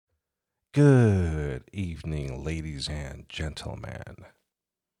Good evening, ladies and gentlemen.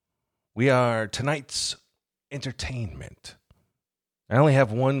 We are tonight's entertainment. I only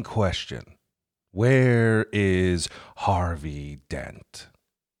have one question. Where is Harvey Dent?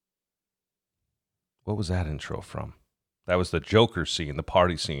 What was that intro from? That was the Joker scene, the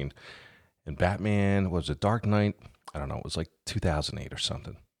party scene. In Batman, was it Dark Knight? I don't know. It was like 2008 or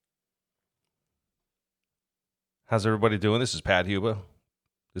something. How's everybody doing? This is Pat Huba.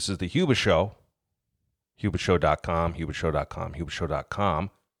 This is the Huba Show. HubaShow.com, HubaShow.com,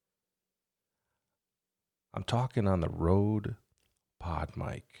 HubaShow.com. I'm talking on the RODE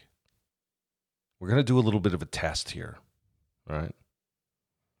Podmic. We're going to do a little bit of a test here, right?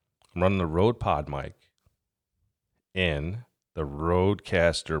 I'm running the RODE Podmic in the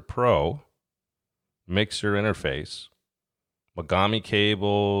Rodecaster Pro mixer interface, Mogami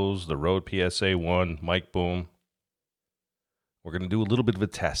cables, the Rode PSA-1 mic boom. We're going to do a little bit of a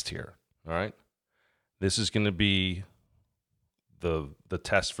test here, all right? This is going to be the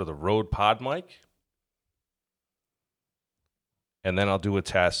test for the RODE Podmic. And then I'll do a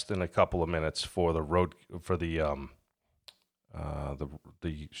test in a couple of minutes for the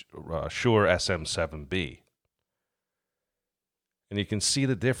Shure SM7B. And you can see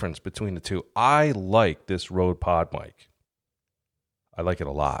the difference between the two. I like this RODE Podmic. I like it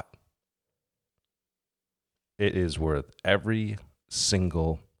a lot. It is worth every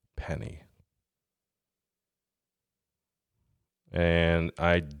single penny. And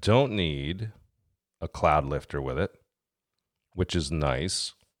I don't need a cloud lifter with it, which is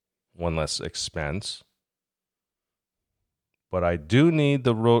nice. One less expense. But I do need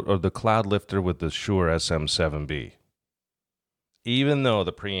the cloud lifter with the Shure SM7B. Even though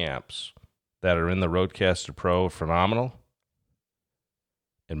the preamps that are in the Rodecaster Pro are phenomenal,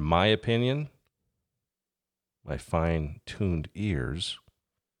 in my opinion, my fine-tuned ears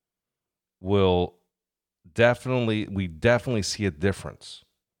we definitely see a difference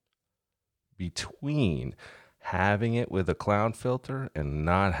between having it with a cloud filter and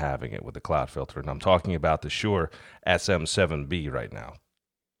not having it with a cloud filter. And I'm talking about the Shure SM7B right now.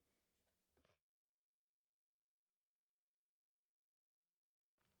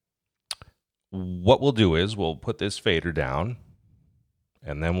 What we'll do is we'll put this fader down,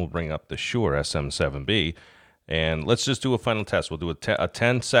 and then we'll bring up the Shure SM7B. And let's just do a final test. We'll do a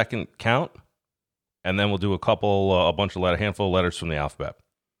 10-second count, and then we'll do a handful of letters from the alphabet.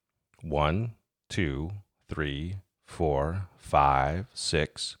 1, 2, 3, 4, 5,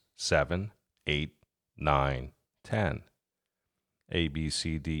 6, 7, 8, 9, 10. A, B,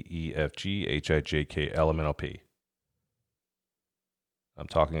 C, D, E, F, G, H, I, J, K, L, M, N, O, P. I'm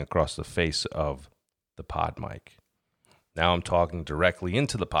talking across the face of the Podmic. Now I'm talking directly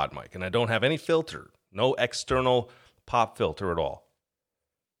into the Podmic, and I don't have any filter. No external pop filter at all.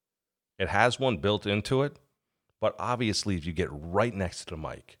 It has one built into it, but obviously if you get right next to the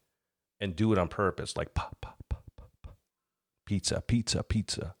mic and do it on purpose, like pop, pop, pop, pop, pop, pizza, pizza,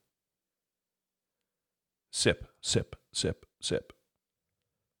 pizza, sip, sip, sip, sip,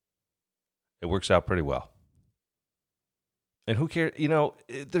 it works out pretty well. And who cares?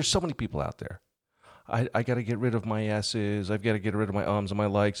 There's so many people out there. I got to get rid of my S's. I've got to get rid of my ums and my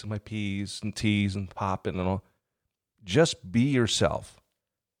likes and my P's and T's and popping and all. Just be yourself.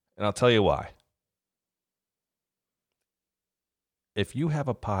 And I'll tell you why. If you have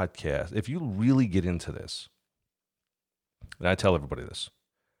a podcast, if you really get into this, and I tell everybody this,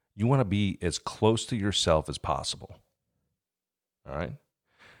 you want to be as close to yourself as possible. All right?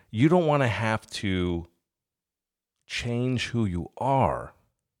 You don't want to have to change who you are.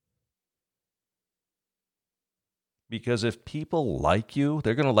 Because if people like you,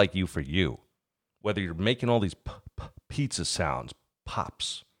 they're going to like you for you. Whether you're making all these pizza sounds,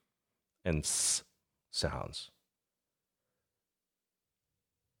 pops, and sounds.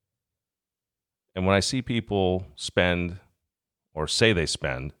 And when I see people spend, or say they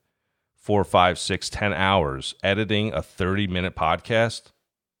spend, 4, 5, 6, 10 hours editing a 30-minute podcast,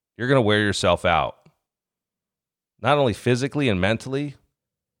 you're going to wear yourself out. Not only physically and mentally,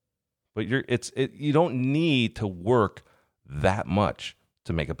 but you don't need to work that much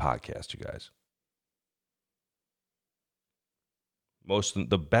to make a podcast, you guys.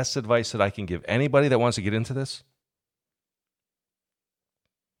 The best advice that I can give anybody that wants to get into this,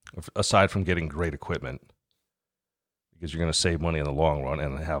 aside from getting great equipment, because you're going to save money in the long run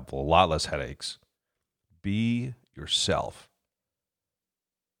and have a lot less headaches, be yourself.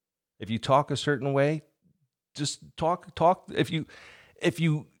 If you talk a certain way, just talk. If you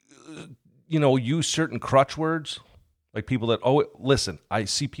use certain crutch words, like people that, listen, I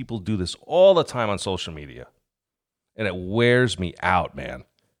see people do this all the time on social media, and it wears me out, man.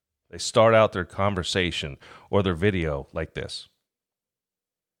 They start out their conversation or their video like this.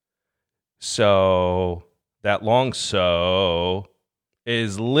 So that long so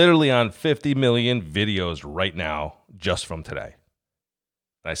is literally on 50 million videos right now just from today.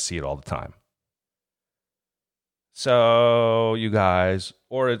 I see it all the time. So you guys,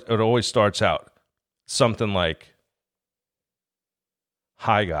 or it always starts out something like,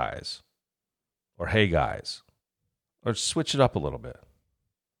 hi guys, or hey guys, or switch it up a little bit.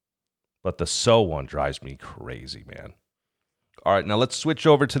 But the so one drives me crazy, man. All right, now let's switch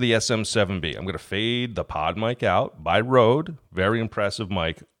over to the SM7B. I'm going to fade the pod mic out by Rode. Very impressive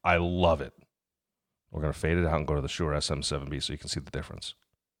mic. I love it. We're going to fade it out and go to the Shure SM7B so you can see the difference.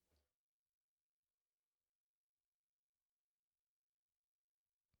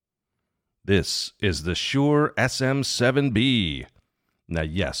 This is the Shure SM7B. Now,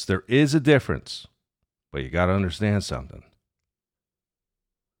 yes, there is a difference, but you got to understand something.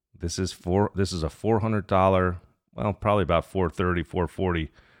 This is a $400, well, probably about $430, $440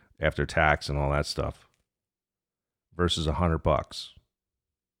 after tax and all that stuff, versus $100.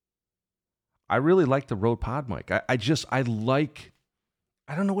 I really like the Rode Podmic.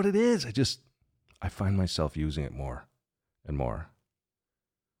 I don't know what it is. I find myself using it more and more.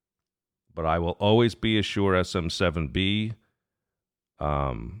 But I will always be a Shure SM7B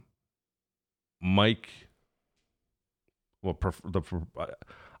mic. Well,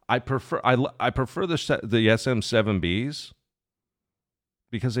 I prefer the SM7Bs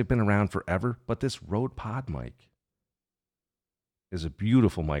because they've been around forever. But this Rode Podmic is a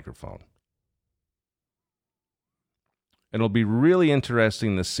beautiful microphone. And it'll be really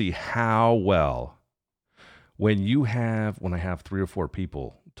interesting to see how well when I have 3 or 4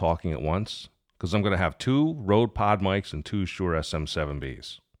 people talking at once, because I'm going to have 2 Rode Pod mics and 2 Shure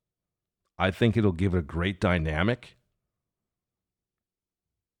SM7Bs. I think it'll give it a great dynamic.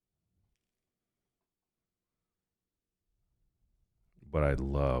 But I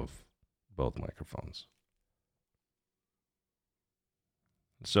love both microphones.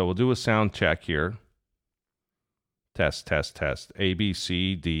 So we'll do a sound check here. Test, test, test. A, B,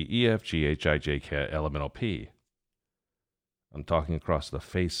 C, D, E, F, G, H, I, J, K, L, M, N, O, P. I'm talking across the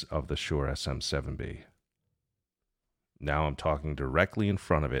face of the Shure SM7B. Now I'm talking directly in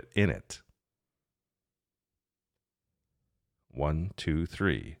front of it, in it. 1, 2,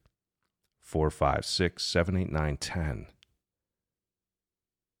 3, 4, 5, 6, 7, 8, 9, 10.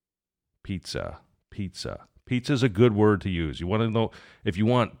 Pizza, pizza. Pizza is a good word to use. You want to know, if you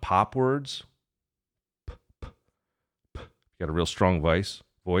want pop words, got a real strong voice.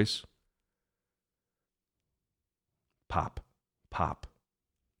 Pop, pop,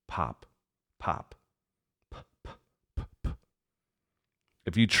 pop, pop.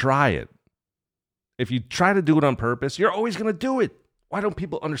 If you try it, if you try to do it on purpose, you're always going to do it. Why don't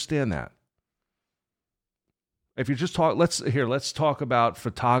people understand that? If you just talk, let's talk about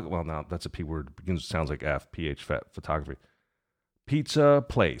photography. Well, now that's a P word. Sounds like F, PH, photography. Pizza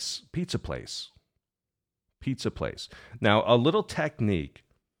place. Now, a little technique.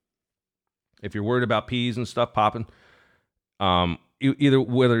 If you're worried about P's and stuff popping, either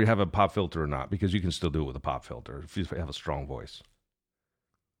whether you have a pop filter or not, because you can still do it with a pop filter if you have a strong voice.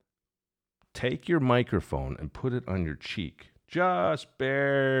 Take your microphone and put it on your cheek. Just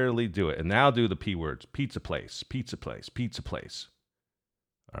barely do it. And now do the P words. Pizza place, pizza place, pizza place.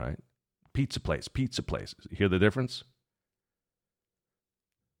 All right? Pizza place, pizza place. You hear the difference?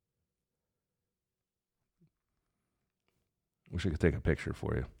 Wish I could take a picture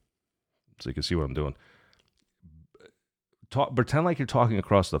for you so you can see what I'm doing. Pretend like you're talking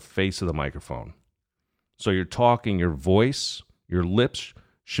across the face of the microphone. So you're talking, your voice, your lips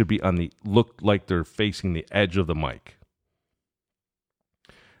should be look like they're facing the edge of the mic.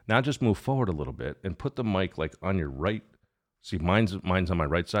 Now just move forward a little bit and put the mic like on your right. See, mine's on my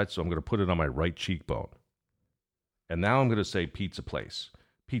right side, so I'm going to put it on my right cheekbone. And now I'm going to say pizza place,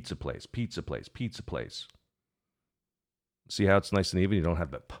 pizza place, pizza place, pizza place. See how it's nice and even? You don't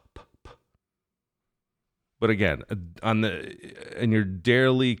have that p. But again, in your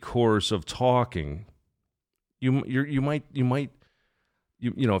daily course of talking, you might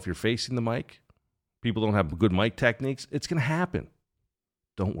if you're facing the mic, people don't have good mic techniques. It's going to happen.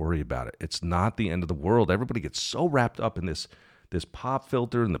 Don't worry about it. It's not the end of the world. Everybody gets so wrapped up in this pop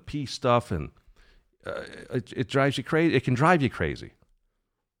filter and the P stuff, and it drives you crazy. It can drive you crazy.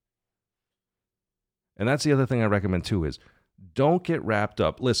 And that's the other thing I recommend too is don't get wrapped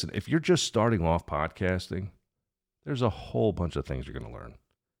up. Listen, if you're just starting off podcasting, there's a whole bunch of things you're going to learn.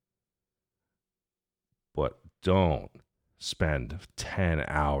 But don't spend 10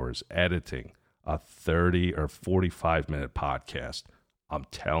 hours editing a 30 or 45-minute podcast. I'm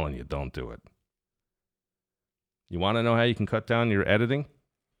telling you, don't do it. You want to know how you can cut down your editing?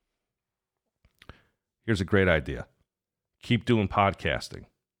 Here's a great idea. Keep doing podcasting.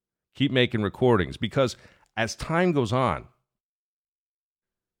 Keep making recordings, because as time goes on,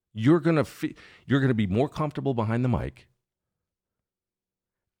 you're going to be more comfortable behind the mic,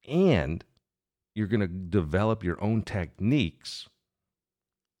 and you're going to develop your own techniques,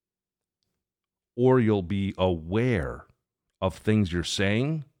 or you'll be aware of things you're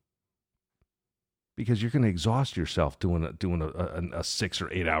saying, because you're going to exhaust yourself doing a 6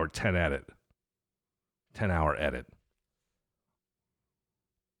 or 8 hour 10 hour edit.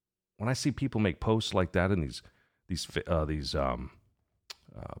 When I see people make posts like that in these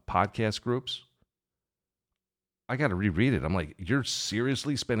podcast groups, I got to reread it. I'm like, you're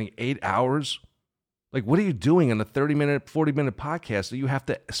seriously spending 8 hours? Like, what are you doing in a 30-minute, 40-minute podcast that you have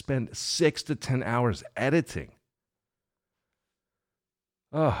to spend 6 to 10 hours editing?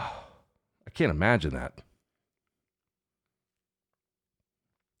 Oh, I can't imagine that.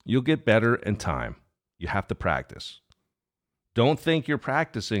 You'll get better in time. You have to practice. Don't think you're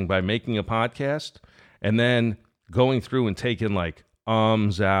practicing by making a podcast and then going through and taking like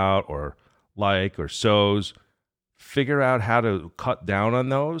ums out or like or so's. Figure out how to cut down on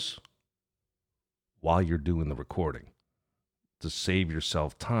those while you're doing the recording to save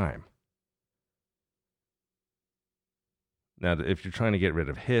yourself time. Now, if you're trying to get rid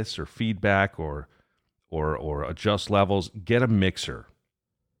of hiss or feedback or adjust levels, get a mixer.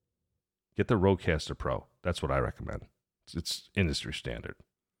 Get the Rodecaster Pro. That's what I recommend. It's industry standard.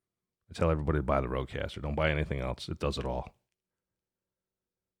 I tell everybody to buy the Rodecaster. Don't buy anything else. It does it all.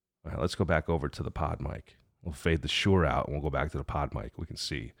 All right, let's go back over to the pod mic. We'll fade the Shure out, and we'll go back to the pod mic. We can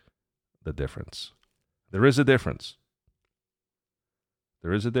see the difference. There is a difference.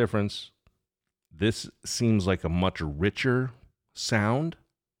 There is a difference. This seems like a much richer sound,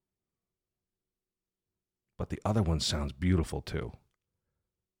 but the other one sounds beautiful too.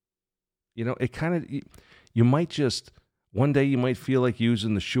 You know, it kind of, you might just, one day you might feel like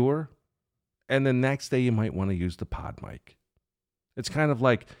using the Shure, and the next day you might want to use the pod mic. It's kind of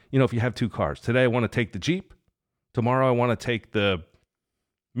like, you know, if you have two cars. Today I want to take the Jeep. Tomorrow I want to take the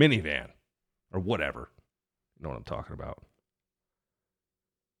minivan or whatever. You know what I'm talking about.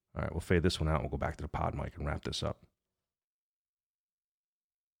 All right, we'll fade this one out. We'll go back to the pod mic and wrap this up.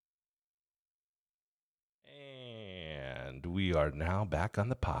 And we are now back on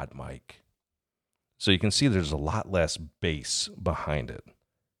the pod mic. So you can see there's a lot less bass behind it.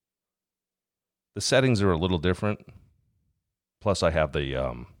 The settings are a little different. Plus I have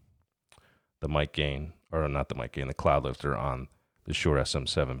the mic gain, or not the mic gain, the cloud lifter on the Shure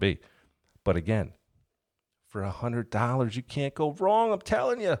SM7B. But again, for $100, you can't go wrong, I'm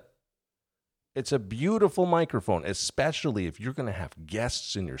telling you. It's a beautiful microphone, especially if you're going to have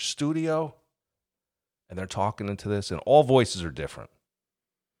guests in your studio and they're talking into this, and all voices are different.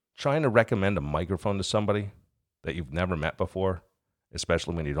 Trying to recommend a microphone to somebody that you've never met before,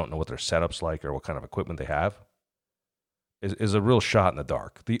 especially when you don't know what their setup's like or what kind of equipment they have, is a real shot in the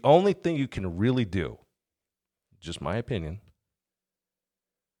dark. The only thing you can really do, just my opinion,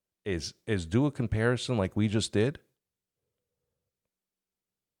 is do a comparison like we just did,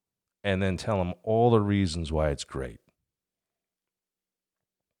 and then tell them all the reasons why it's great.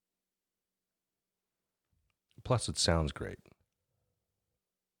 Plus, it sounds great.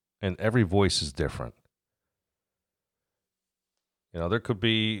 And every voice is different. You know,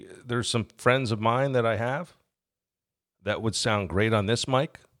 there's some friends of mine that I have that would sound great on this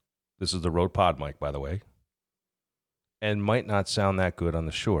mic. This is the RODE Podmic, by the way. And might not sound that good on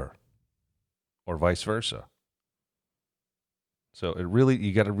the Shure, or vice versa. So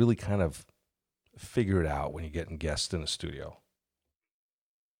you got to really kind of figure it out when you're getting guests in the studio.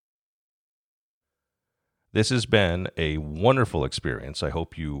 This has been a wonderful experience. I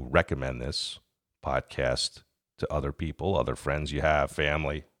hope you recommend this podcast to other people, other friends you have,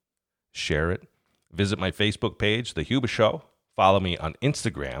 family. Share it. Visit my Facebook page, The Huba Show. Follow me on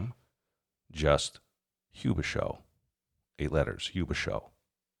Instagram, just Huba Show. 8 letters, Huba Show.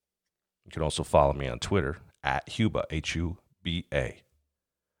 You can also follow me on Twitter, at Huba, H-U-B-A.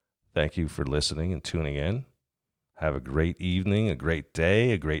 Thank you for listening and tuning in. Have a great evening, a great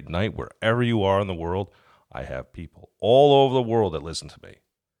day, a great night, wherever you are in the world. I have people all over the world that listen to me.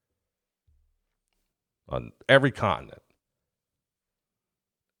 On every continent.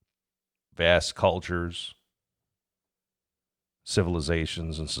 Vast cultures,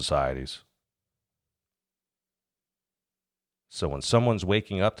 civilizations, and societies. So when someone's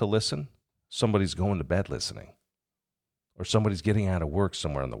waking up to listen, somebody's going to bed listening. Or somebody's getting out of work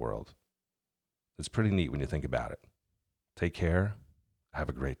somewhere in the world. It's pretty neat when you think about it. Take care. Have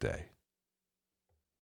a great day.